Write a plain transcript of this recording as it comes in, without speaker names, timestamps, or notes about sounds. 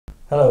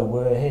Hello,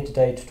 we're here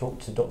today to talk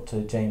to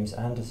Dr. James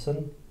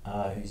Anderson,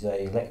 who's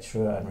a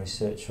lecturer and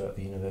researcher at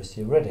the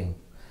University of Reading.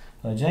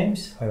 Hello,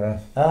 James. Hi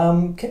there.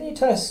 Can you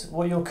tell us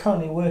what you're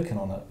currently working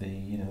on at the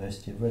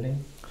University of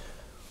Reading?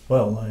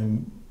 Well,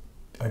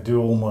 I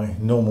do all my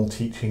normal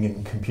teaching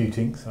in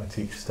computing, so I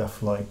teach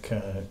stuff like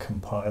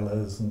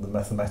compilers and the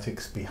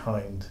mathematics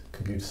behind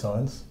computer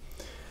science.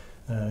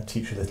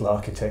 Teach a little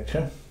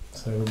architecture,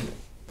 so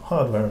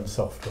hardware and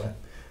software.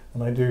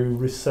 And I do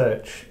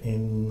research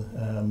in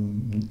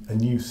a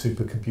new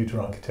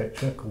supercomputer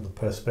architecture called the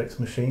Perspex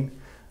Machine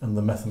and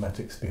the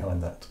mathematics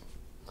behind that.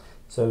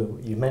 So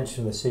you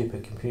mentioned the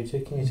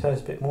supercomputer. Can you tell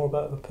us a bit more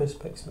about the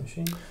Perspex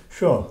Machine?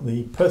 Sure.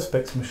 The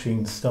Perspex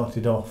Machine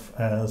started off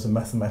as a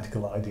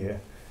mathematical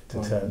idea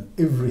to turn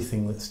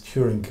everything that's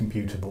Turing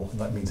computable, and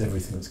that means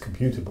everything that's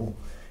computable,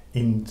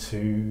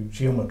 into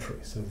geometry,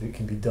 so that it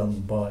can be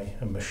done by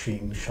a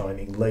machine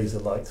shining laser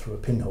light through a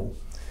pinhole.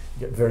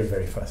 You get very,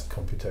 very fast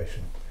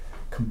computation.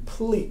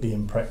 Completely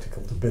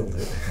impractical to build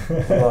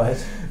it.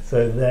 Right.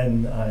 So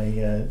then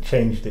I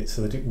changed it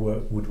so that it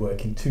would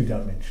work in 2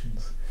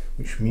 dimensions,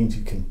 which means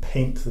you can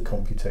paint the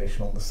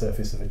computation on the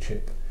surface of a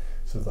chip.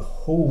 So the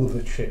whole of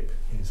a chip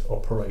is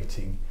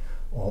operating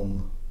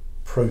on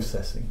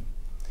processing,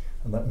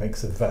 and that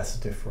makes a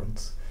vast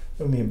difference.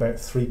 Only about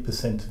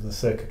 3% of the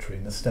circuitry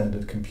in a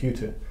standard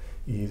computer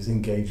is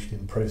engaged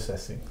in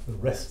processing. The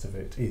rest of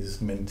it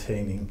is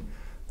maintaining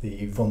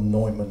the von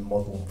Neumann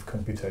model of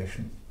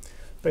computation.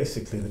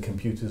 Basically, the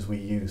computers we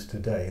use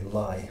today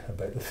lie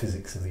about the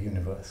physics of the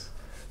universe.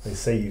 They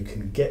say you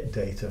can get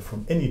data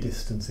from any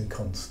distance in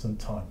constant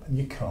time, and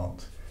you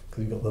can't,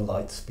 because you've got the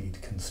light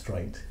speed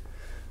constraint.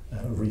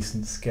 A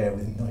recent scare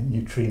with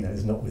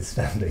neutrinos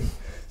notwithstanding.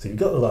 So you've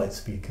got the light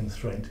speed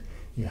constraint,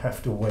 you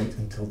have to wait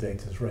until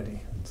data is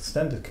ready. And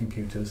standard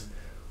computers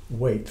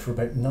wait for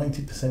about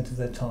 90% of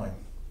their time.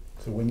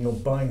 So when you're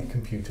buying a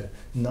computer,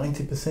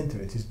 90% of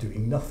it is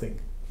doing nothing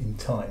in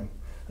time,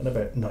 and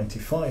about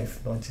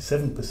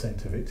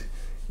 97% of it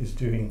is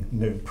doing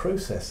no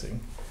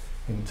processing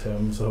in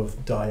terms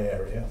of die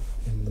area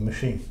in the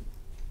machine.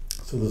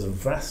 So there's a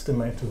vast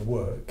amount of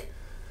work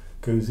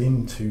goes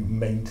into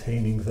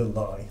maintaining the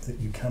lie that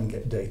you can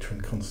get data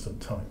in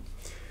constant time.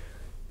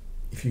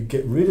 If you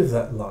get rid of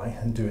that lie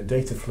and do a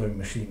data flow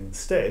machine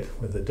instead,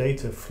 where the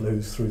data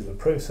flows through the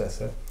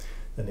processor,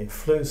 then it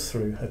flows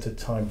through at a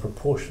time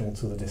proportional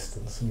to the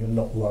distance, and you're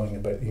not lying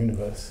about the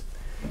universe.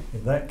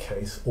 In that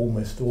case,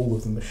 almost all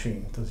of the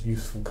machine does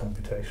useful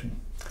computation,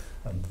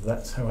 and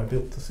that's how I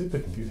built the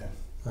supercomputer.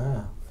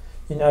 Ah,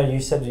 you know, you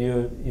said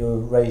you're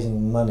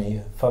raising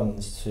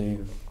funds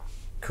to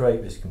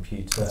create this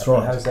computer. That's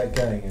right. How's that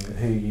going, and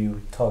who are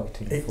you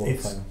targeting for?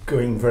 It's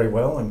going very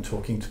well. I'm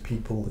talking to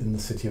people in the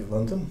City of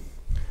London.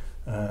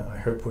 I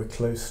hope we're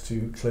close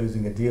to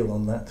closing a deal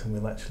on that, and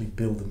we'll actually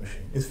build the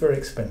machine. It's very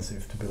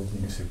expensive to build a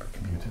new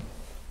supercomputer,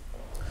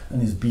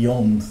 and is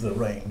beyond the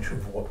range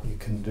of what you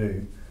can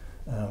do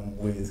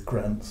with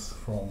grants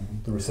from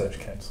the research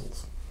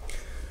councils.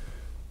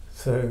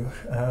 So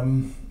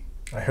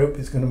I hope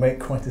it's going to make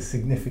quite a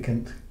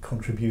significant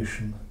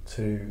contribution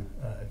to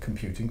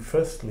computing.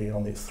 Firstly,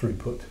 on its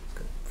throughput,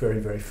 very,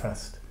 very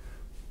fast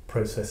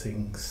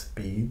processing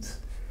speeds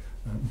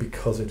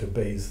because it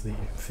obeys the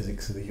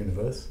physics of the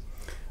universe.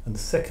 And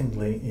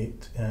secondly,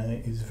 it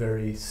is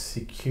very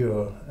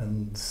secure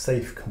and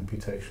safe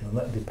computation, and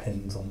that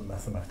depends on the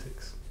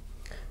mathematics.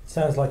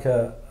 Sounds like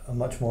a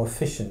much more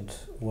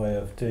efficient way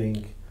of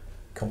doing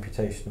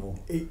computational.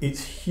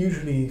 It's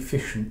hugely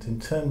efficient in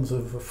terms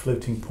of a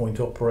floating point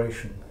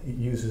operation. It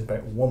uses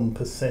about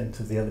 1%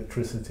 of the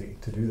electricity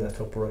to do that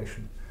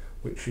operation,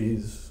 which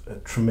is a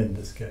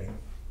tremendous gain.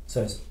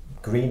 So it's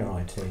greener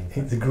IT.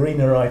 It's a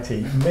greener IT.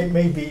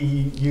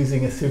 Maybe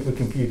using a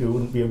supercomputer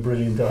wouldn't be a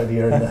brilliant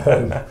idea in the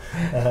home,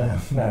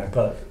 No.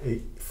 But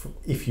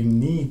if you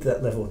need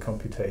that level of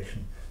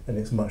computation, then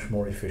it's much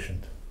more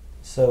efficient.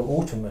 So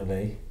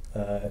ultimately,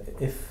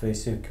 if a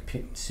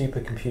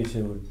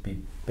supercomputer would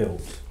be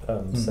built,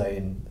 say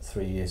in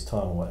 3 years'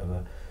 time or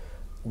whatever,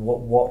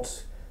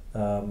 what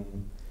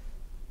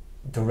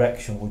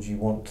direction would you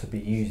want to be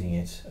using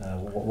it?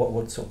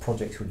 What sort of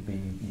projects would you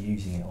be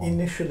using it on?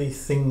 Initially,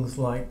 things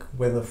like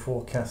weather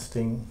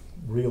forecasting,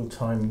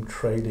 real-time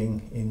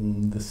trading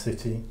in the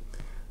city,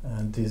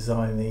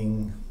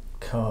 designing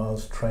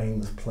cars,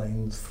 trains,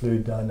 planes,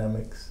 fluid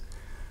dynamics,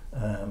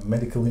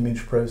 medical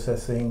image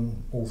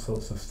processing, all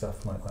sorts of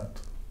stuff like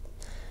that.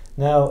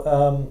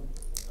 Now,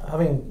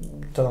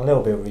 having done a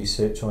little bit of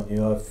research on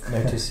you, I've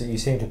noticed that you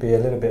seem to be a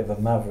little bit of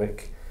a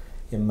maverick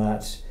in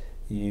that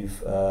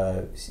you've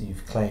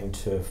claimed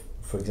to have,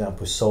 for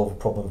example, solved a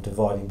problem of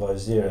dividing by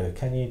 0.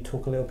 Can you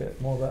talk a little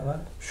bit more about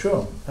that?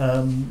 Sure.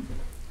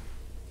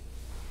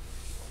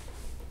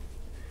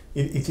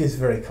 It is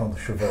very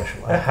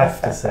controversial. I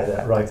have to say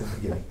that right at the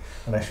beginning.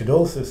 And I should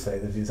also say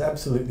that it is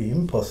absolutely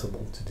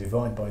impossible to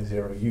divide by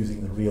 0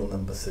 using the real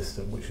number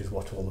system, which is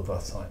what all of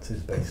our science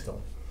is based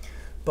on.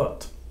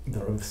 But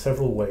there are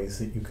several ways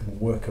that you can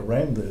work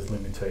around those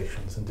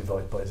limitations and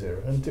divide by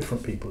 0, and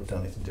different people have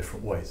done it in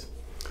different ways.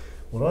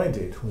 What I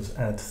did was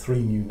add 3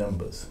 new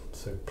numbers.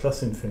 So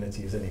plus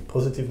infinity is any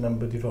positive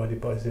number divided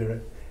by 0,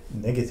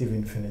 negative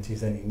infinity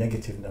is any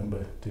negative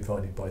number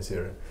divided by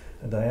 0,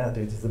 and I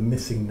added the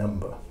missing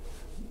number,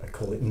 I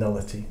call it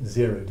nullity,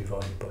 0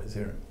 divided by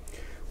 0.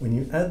 When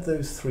you add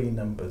those 3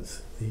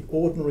 numbers, the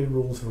ordinary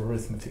rules of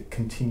arithmetic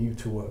continue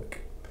to work.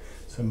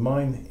 So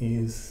mine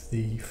is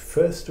the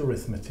first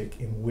arithmetic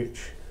in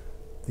which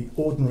the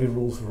ordinary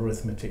rules of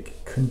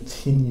arithmetic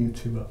continue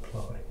to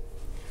apply.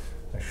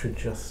 I should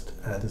just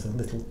add as a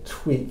little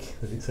tweak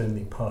that it's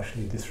only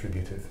partially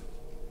distributive.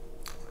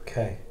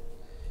 Okay.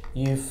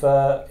 You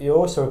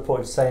also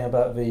reported saying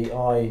about the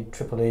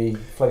IEEE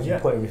floating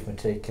point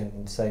arithmetic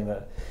and saying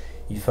that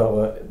you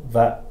felt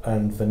that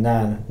and the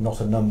NaN, not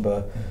a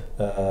number,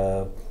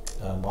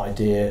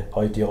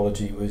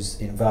 ideology was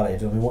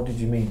invalid. I mean, what did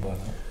you mean by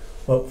that?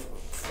 Well,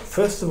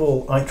 first of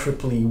all,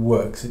 IEEE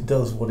works. It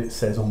does what it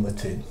says on the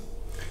tin.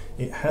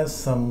 It has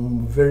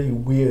some very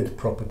weird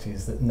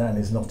properties that NaN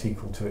is not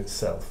equal to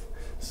itself.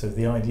 So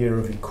the idea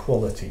of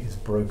equality is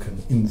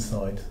broken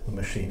inside the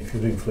machine if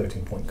you're doing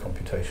floating point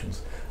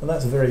computations. And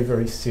that's very,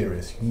 very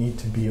serious. You need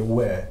to be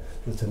aware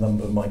that a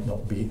number might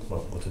not be,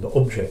 well, that an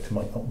object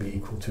might not be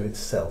equal to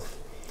itself.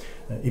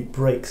 It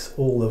breaks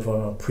all of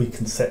our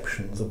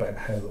preconceptions about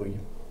how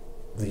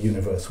the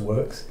universe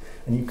works,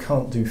 and you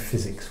can't do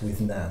physics with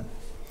NaN.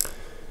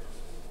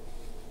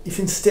 If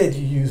instead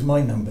you use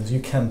my numbers, you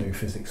can do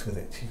physics with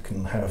it. You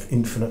can have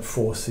infinite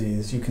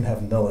forces, you can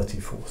have nullity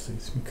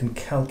forces, you can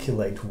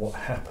calculate what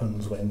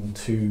happens when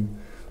 2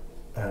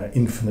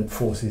 infinite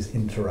forces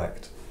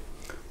interact.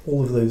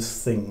 All of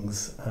those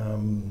things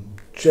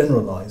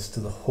generalize to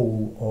the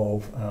whole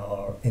of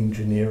our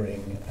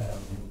engineering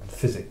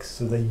physics,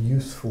 so they're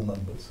useful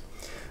numbers.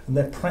 And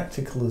they're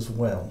practical as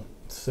well.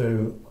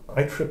 So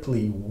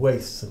IEEE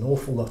wastes an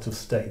awful lot of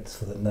states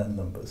for the NaN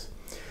numbers.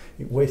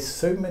 It wastes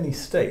so many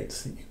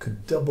states that you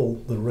could double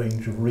the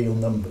range of real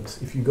numbers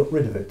if you got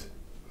rid of it.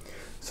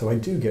 So I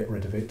do get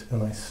rid of it,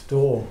 and I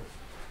store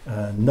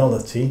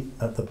nullity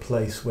at the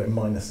place where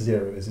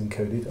 -0 is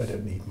encoded. I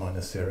don't need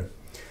 -0.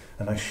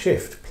 And I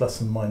shift plus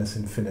and minus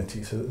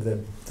infinity so that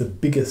they're the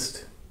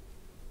biggest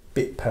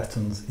bit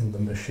patterns in the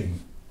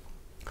machine.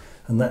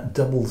 And that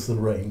doubles the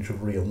range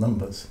of real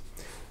numbers.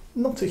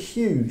 Not a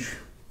huge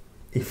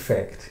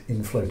effect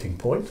in floating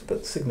point,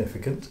 but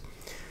significant.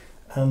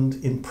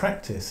 And in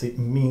practice, it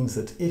means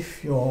that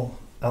if your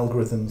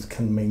algorithms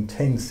can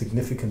maintain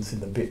significance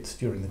in the bits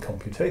during the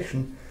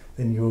computation,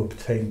 then you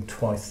obtain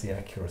twice the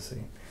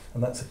accuracy.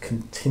 And that's a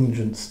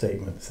contingent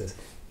statement. It says,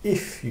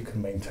 if you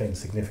can maintain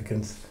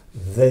significance,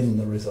 then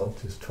the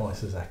result is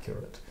twice as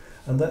accurate.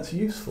 And that's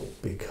useful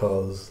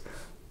because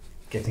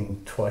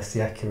getting twice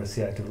the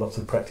accuracy out of lots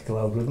of practical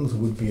algorithms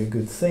would be a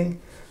good thing.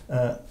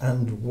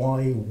 And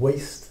why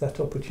waste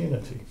that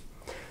opportunity?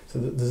 So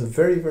that there's a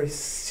very, very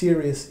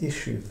serious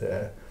issue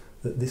there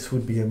that this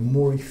would be a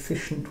more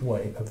efficient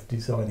way of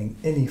designing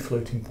any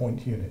floating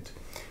point unit.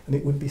 And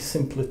it would be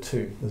simpler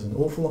too. There's an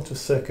awful lot of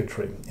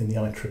circuitry in the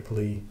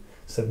IEEE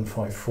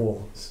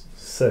 754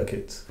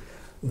 circuits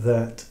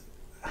that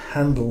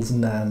handles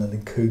NaN and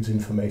encodes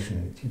information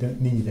in it. You don't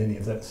need any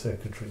of that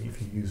circuitry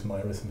if you use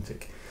my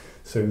arithmetic.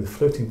 So the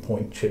floating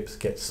point chips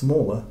get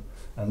smaller,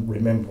 and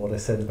remember what I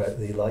said about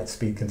the light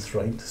speed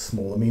constraint,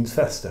 smaller means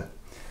faster.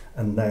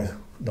 And now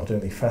not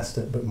only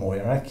faster but more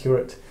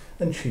accurate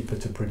and cheaper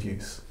to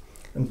produce.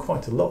 And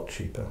quite a lot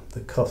cheaper. The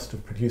cost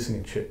of producing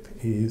a chip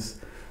is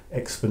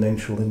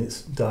exponential in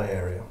its die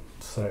area.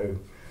 So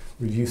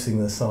reducing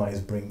the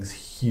size brings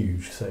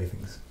huge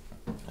savings.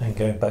 And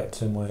going back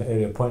to my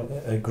earlier point,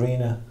 a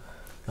greener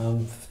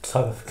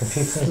type of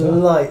computing as well?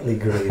 Slightly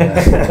greener.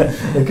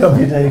 The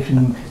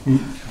computation,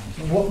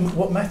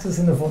 what matters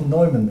in a von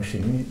Neumann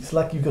machine, it's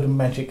like you've got a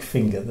magic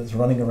finger that's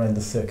running around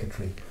the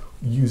circuitry,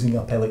 using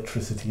up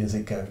electricity as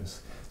it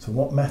goes. So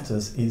what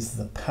matters is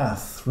the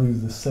path through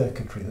the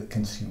circuitry that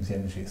consumes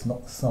energy. It's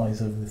not the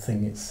size of the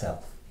thing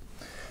itself.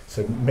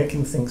 So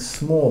making things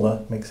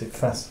smaller makes it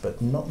faster,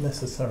 but not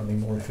necessarily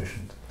more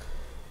efficient.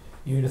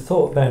 You'd have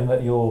thought then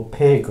that your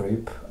peer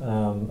group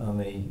and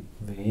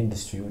the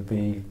industry would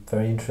be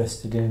very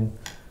interested in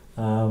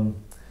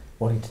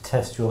wanting to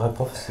test your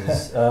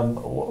hypothesis.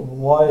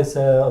 Why is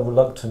there a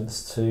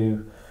reluctance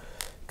to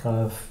kind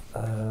of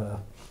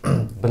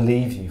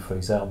believe you, for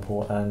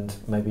example, and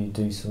maybe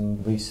do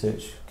some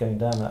research going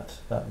down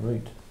that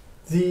route?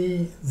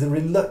 The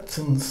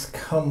reluctance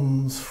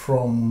comes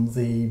from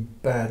the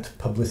bad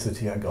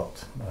publicity I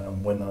got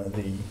when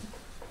the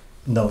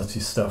nullity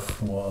stuff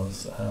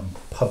was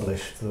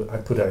published. I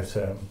put out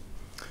a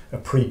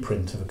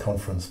preprint of a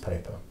conference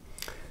paper,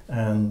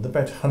 and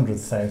about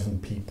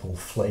 100,000 people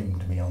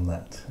flamed me on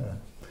that.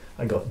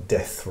 I got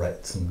death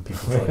threats and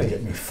people trying to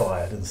get me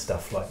fired and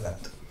stuff like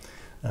that.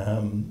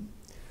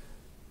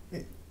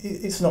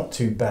 It's not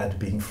too bad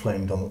being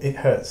flamed on. It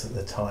hurts at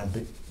the time,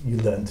 but you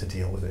learn to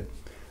deal with it.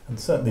 And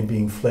certainly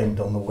being flamed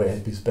on the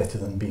web is better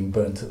than being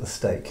burnt at the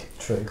stake.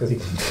 True. Because you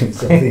can do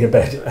something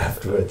about it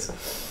afterwards.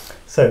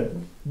 So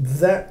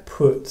that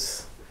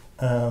puts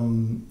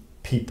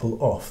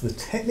people off. The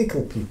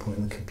technical people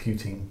in the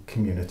computing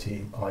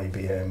community,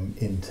 IBM,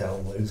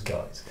 Intel, those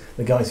guys,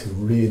 the guys who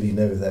really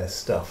know their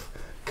stuff,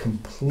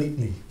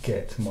 completely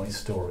get my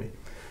story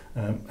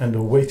and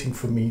are waiting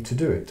for me to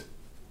do it.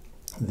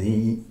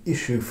 The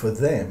issue for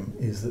them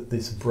is that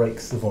this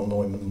breaks the von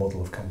Neumann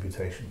model of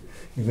computation.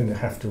 You're going to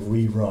have to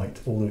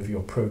rewrite all of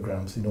your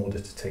programs in order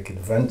to take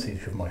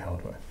advantage of my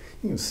hardware.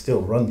 You can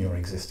still run your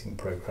existing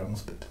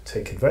programs, but to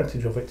take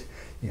advantage of it,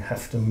 you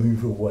have to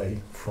move away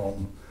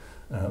from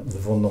the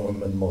von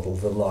Neumann model,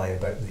 the lie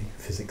about the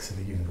physics of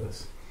the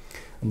universe.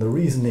 And the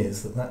reason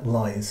is that that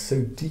lie is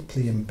so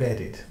deeply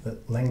embedded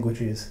that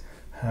languages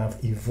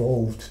have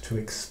evolved to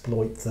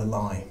exploit the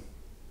lie.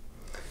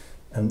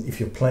 And if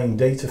you're playing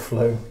data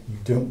flow, you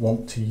don't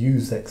want to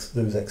use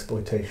those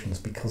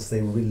exploitations because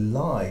they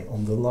rely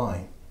on the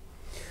lie.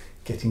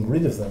 Getting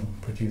rid of them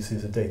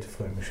produces a data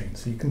flow machine.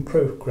 So you can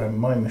program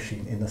my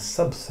machine in a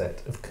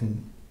subset of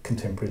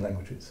contemporary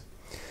languages.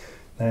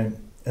 Now,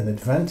 an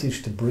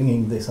advantage to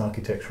bringing this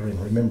architecture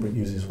in, remember it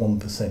uses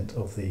 1%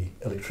 of the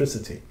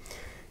electricity.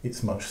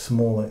 It's much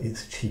smaller,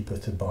 it's cheaper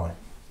to buy.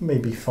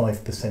 Maybe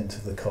 5%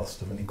 of the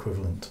cost of an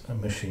equivalent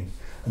machine.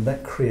 And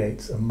that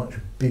creates a much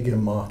bigger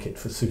market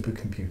for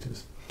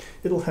supercomputers.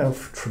 It'll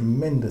have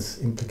tremendous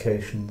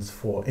implications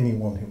for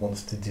anyone who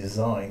wants to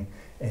design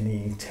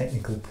any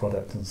technical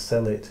product and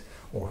sell it,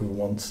 or who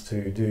wants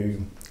to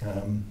do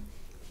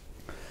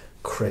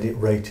credit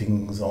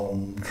ratings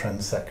on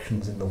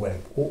transactions in the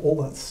web.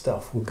 All that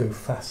stuff will go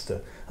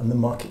faster and the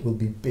market will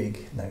be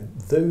big. Now,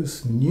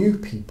 those new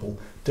people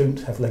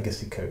don't have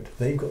legacy code.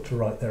 They've got to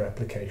write their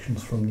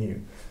applications from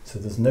new. So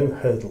there's no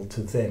hurdle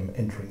to them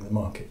entering the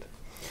market.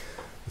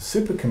 The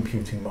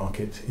supercomputing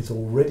market is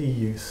already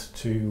used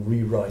to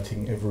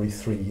rewriting every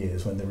 3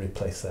 years when they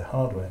replace their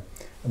hardware.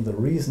 And the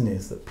reason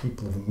is that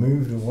people have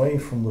moved away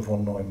from the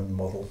von Neumann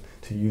model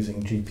to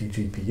using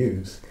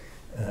GPUs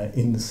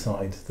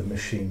inside the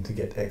machine to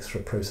get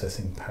extra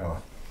processing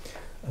power.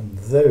 And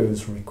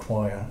those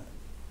require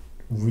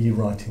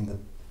rewriting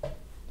the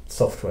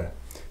software.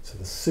 So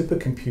the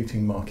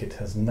supercomputing market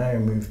has now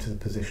moved to the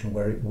position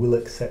where it will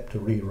accept a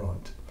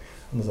rewrite.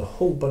 And there's a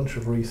whole bunch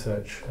of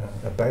research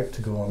about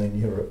to go on in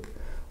Europe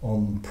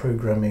on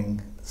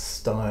programming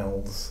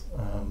styles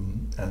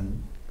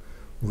and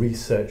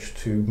research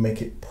to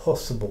make it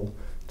possible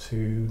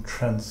to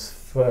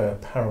transfer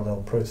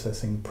parallel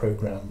processing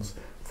programs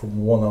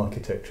from one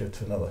architecture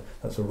to another.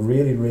 That's a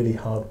really, really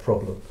hard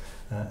problem,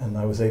 and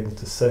I was able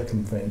to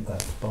circumvent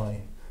that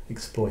by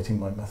exploiting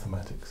my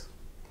mathematics.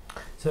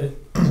 So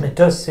it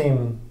does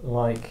seem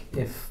like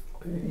if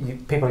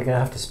people are going to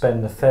have to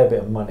spend a fair bit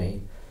of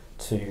money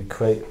to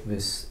create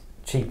this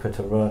cheaper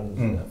to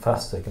run,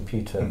 faster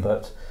computer,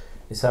 but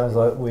it sounds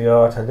like we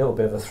are at a little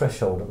bit of a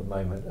threshold at the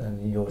moment,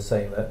 and you're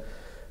saying that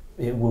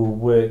it will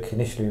work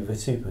initially with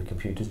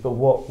supercomputers, but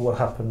what will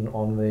happen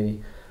on the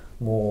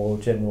more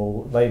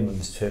general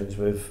layman's terms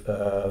with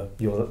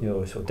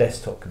your sort of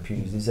desktop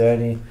computers? Is there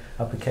any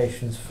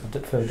applications for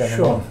down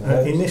the line for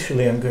those?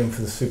 Initially I'm going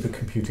for the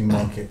supercomputing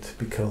market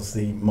because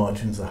the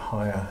margins are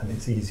higher and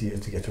it's easier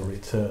to get a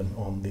return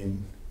on the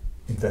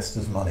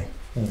investor's money.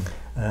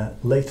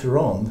 Later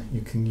on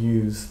you can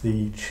use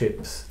the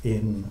chips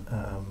in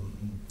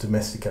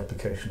domestic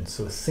applications,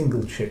 so a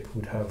single chip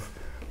would have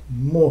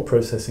more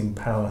processing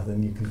power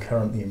than you can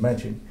currently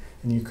imagine,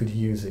 and you could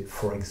use it,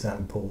 for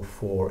example,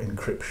 for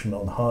encryption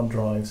on hard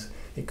drives.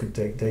 It could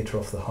take data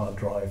off the hard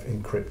drive,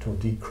 encrypt or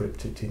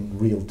decrypt it in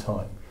real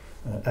time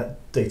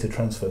at data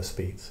transfer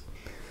speeds.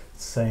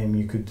 Same,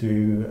 you could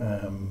do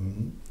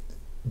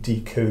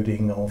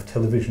decoding of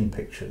television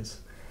pictures.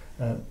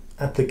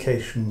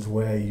 Applications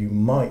where you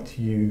might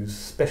use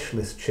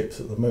specialist chips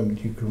at the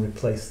moment, you can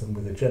replace them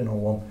with a general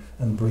one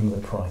and bring the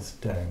price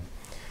down.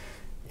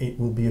 It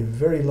will be a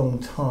very long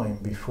time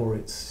before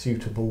it's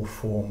suitable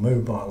for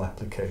mobile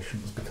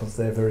applications because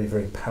they're very,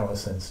 very power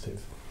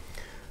sensitive.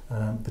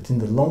 But in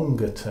the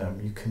longer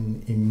term, you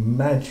can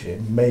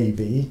imagine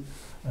maybe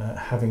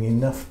having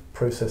enough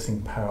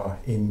processing power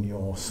in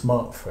your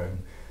smartphone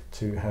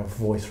to have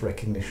voice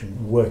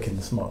recognition work in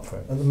the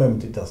smartphone. At the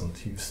moment it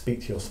doesn't. You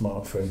speak to your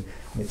smartphone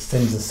and it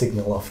sends a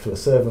signal off to a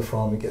server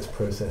farm, it gets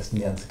processed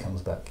and the answer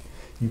comes back.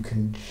 You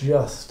can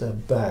just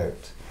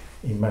about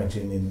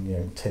imagine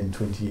in 10,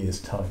 20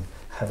 years time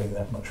having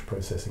that much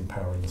processing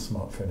power in the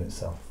smartphone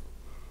itself.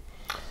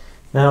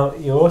 Now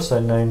you're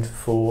also known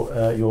for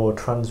your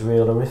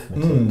transreal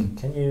arithmetic.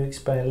 Can you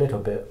explain a little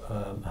bit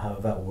how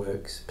that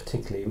works,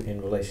 particularly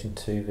in relation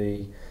to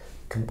the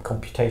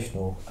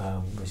computational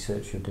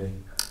research you're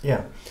doing?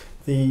 Yeah,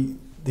 the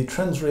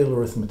transreal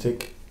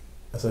arithmetic,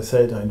 as I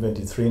said, I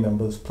invented 3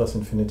 numbers, plus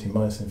infinity,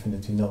 minus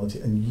infinity,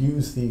 nullity, and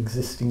use the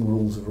existing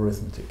rules of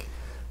arithmetic.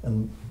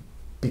 And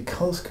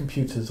because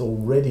computers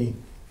already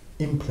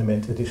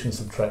implement addition,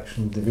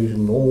 subtraction,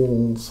 division,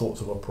 all sorts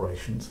of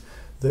operations,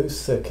 those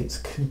circuits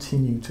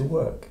continue to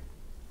work.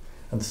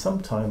 And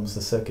sometimes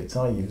the circuits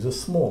I use are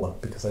smaller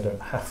because I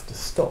don't have to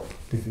stop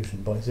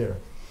division by 0.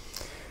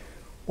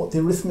 What the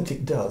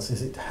arithmetic does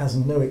is it has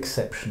no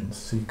exceptions,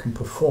 so you can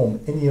perform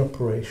any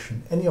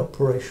operation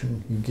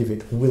you give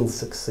it will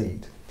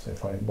succeed. So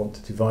if I want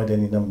to divide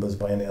any numbers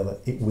by any other,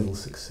 it will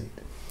succeed.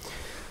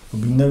 There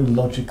will be no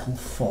logical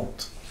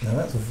fault. Now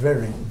that's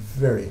very,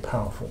 very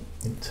powerful.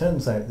 It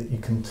turns out that you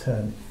can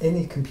turn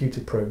any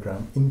computer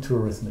program into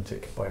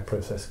arithmetic by a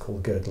process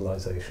called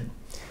Gödelization.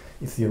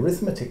 If the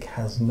arithmetic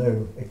has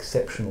no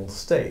exceptional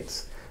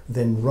states,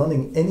 then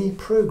running any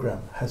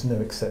program has no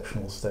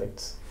exceptional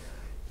states.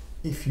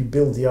 If you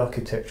build the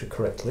architecture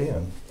correctly,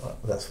 and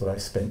that's what I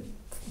spent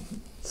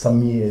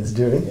some years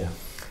doing,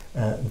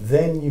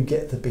 then you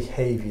get the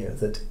behavior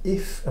that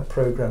if a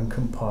program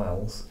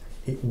compiles,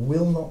 it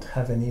will not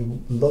have any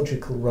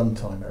logical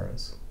runtime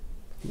errors.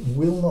 It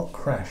will not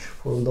crash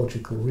for a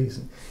logical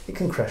reason. It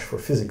can crash for a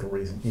physical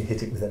reason. You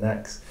hit it with an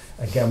axe,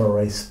 a gamma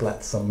ray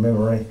splats some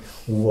memory,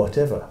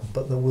 whatever,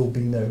 but there will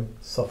be no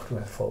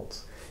software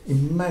faults.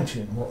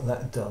 Imagine what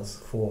that does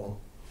for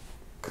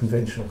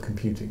conventional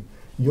computing.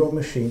 Your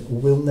machine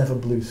will never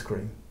blue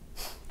screen.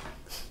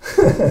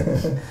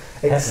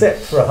 Except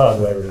for a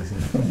hardware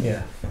reason.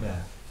 Yeah.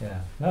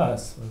 No,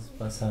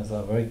 that sounds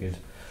like a very good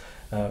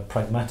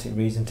pragmatic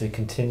reason to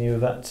continue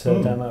that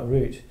down that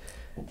route.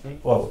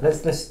 Well,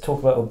 let's talk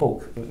about a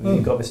book.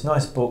 You've got this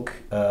nice book,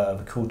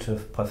 The Cult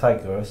of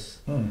Pythagoras,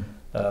 in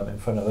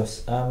front of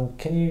us.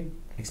 Can you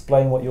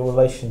explain what your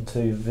relation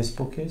to this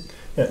book is?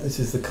 Yeah, this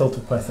is The Cult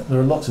of Pythagoras. There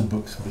are lots of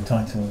books with the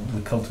title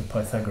The Cult of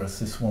Pythagoras.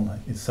 This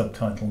one is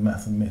subtitled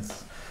Math and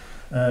Myths.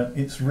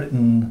 It's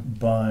written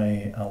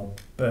by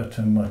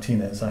Alberto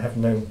Martinez. I have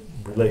no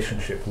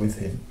relationship with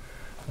him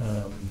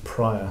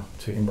prior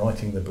to him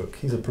writing the book.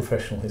 He's a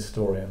professional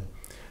historian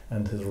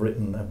and has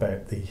written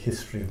about the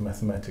history of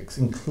mathematics,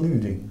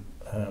 including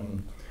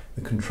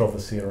the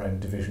controversy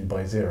around division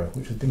by zero,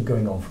 which has been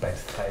going on for about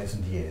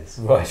 1,000 years.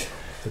 Right.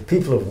 So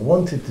people have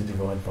wanted to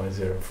divide by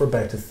zero for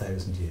about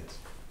 1,000 years.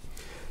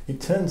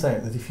 It turns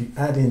out that if you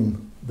add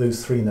in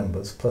those three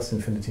numbers, plus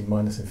infinity,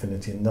 minus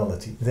infinity, and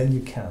nullity, then you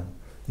can.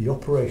 The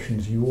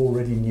operations you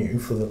already knew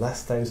for the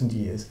last 1,000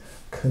 years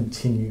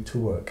continue to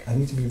work. I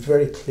need to be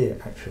very clear,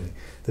 actually,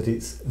 that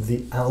it's the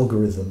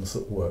algorithms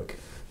that work.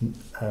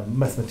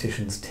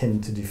 Mathematicians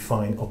tend to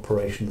define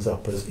operations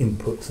up as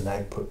inputs and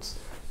outputs.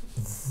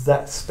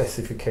 That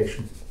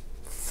specification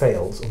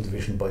fails on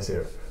division by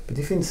zero. But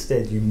if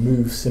instead you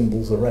move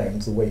symbols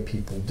around the way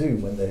people do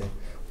when they're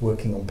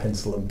working on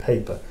pencil and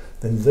paper,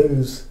 then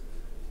those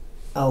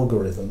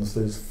algorithms,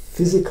 those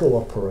physical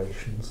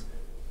operations,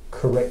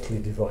 correctly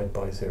divide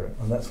by zero.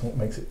 And that's what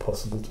makes it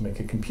possible to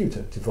make a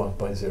computer divide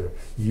by zero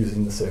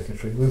using the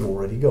circuitry we've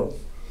already got.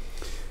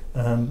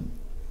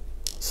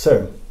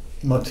 So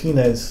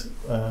Martinez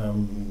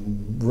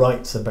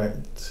writes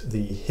about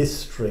the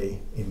history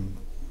in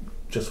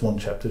just one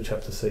chapter,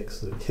 chapter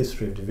 6, the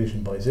history of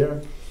division by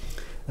zero,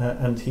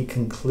 and he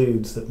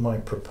concludes that my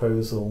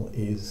proposal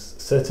is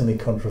certainly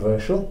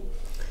controversial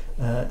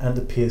and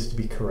appears to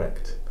be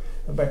correct.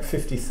 About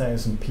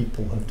 50,000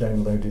 people have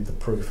downloaded the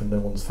proof and no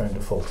one's found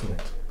a fault in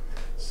it.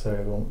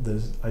 So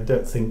I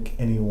don't think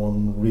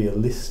anyone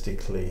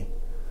realistically,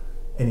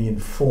 any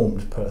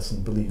informed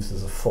person believes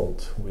there's a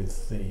fault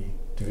with the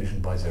division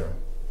by zero,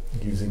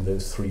 using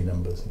those three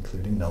numbers,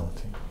 including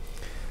nullity.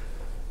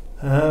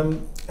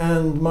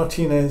 And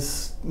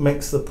Martinez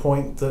makes the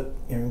point that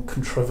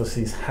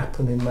controversies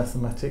happen in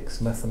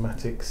mathematics.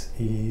 Mathematics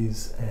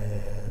is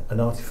an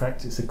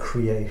artifact, it's a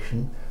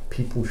creation.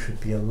 People should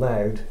be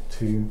allowed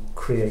to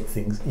create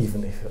things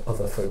even if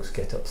other folks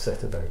get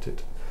upset about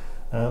it.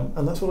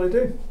 And that's what I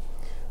do.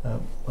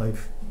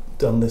 I've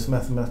done this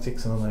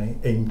mathematics and I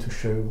aim to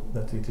show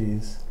that it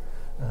is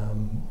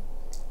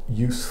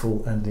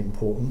useful and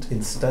important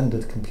in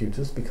standard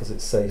computers because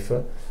it's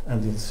safer,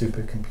 and in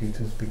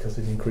supercomputers because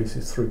it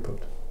increases throughput.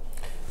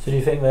 So do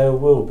you think there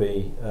will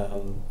be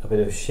a bit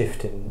of a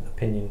shift in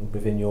opinion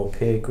within your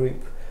peer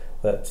group,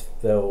 that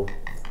they'll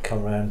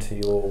come around to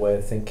your way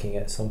of thinking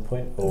at some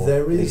point, or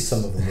there at least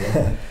some of them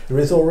will? There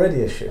is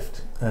already a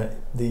shift.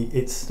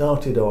 It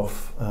started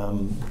off,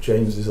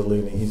 James is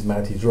alluding, he's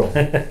mad, he's wrong.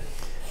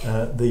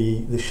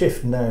 The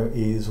shift now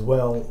is,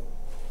 well,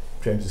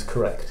 James is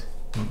correct.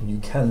 You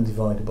can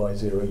divide by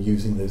zero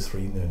using those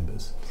three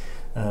numbers.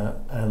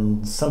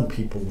 And some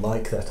people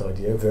like that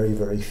idea, very,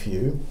 very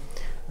few.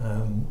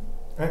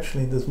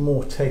 Actually, there's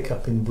more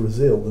take-up in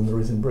Brazil than there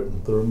is in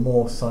Britain. There are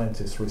more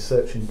scientists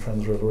researching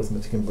transreal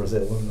arithmetic in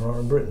Brazil than there are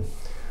in Britain.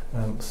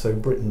 So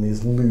Britain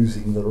is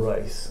losing the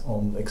race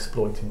on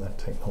exploiting that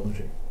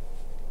technology.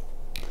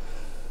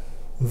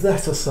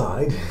 That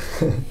aside,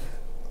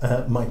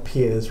 my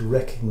peers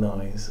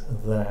recognise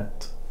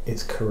that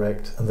it's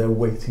correct and they're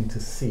waiting to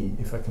see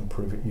if I can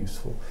prove it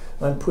useful.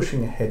 And I'm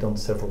pushing ahead on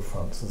several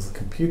fronts. There's the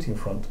computing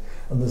front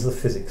and there's the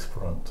physics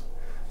front.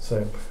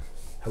 So,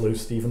 hello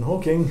Stephen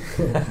Hawking,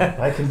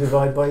 I can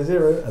divide by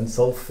zero and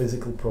solve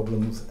physical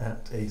problems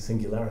at a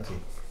singularity.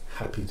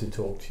 Happy to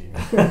talk to you.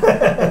 I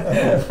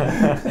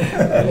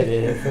heard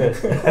it here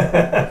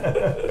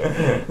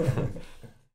first.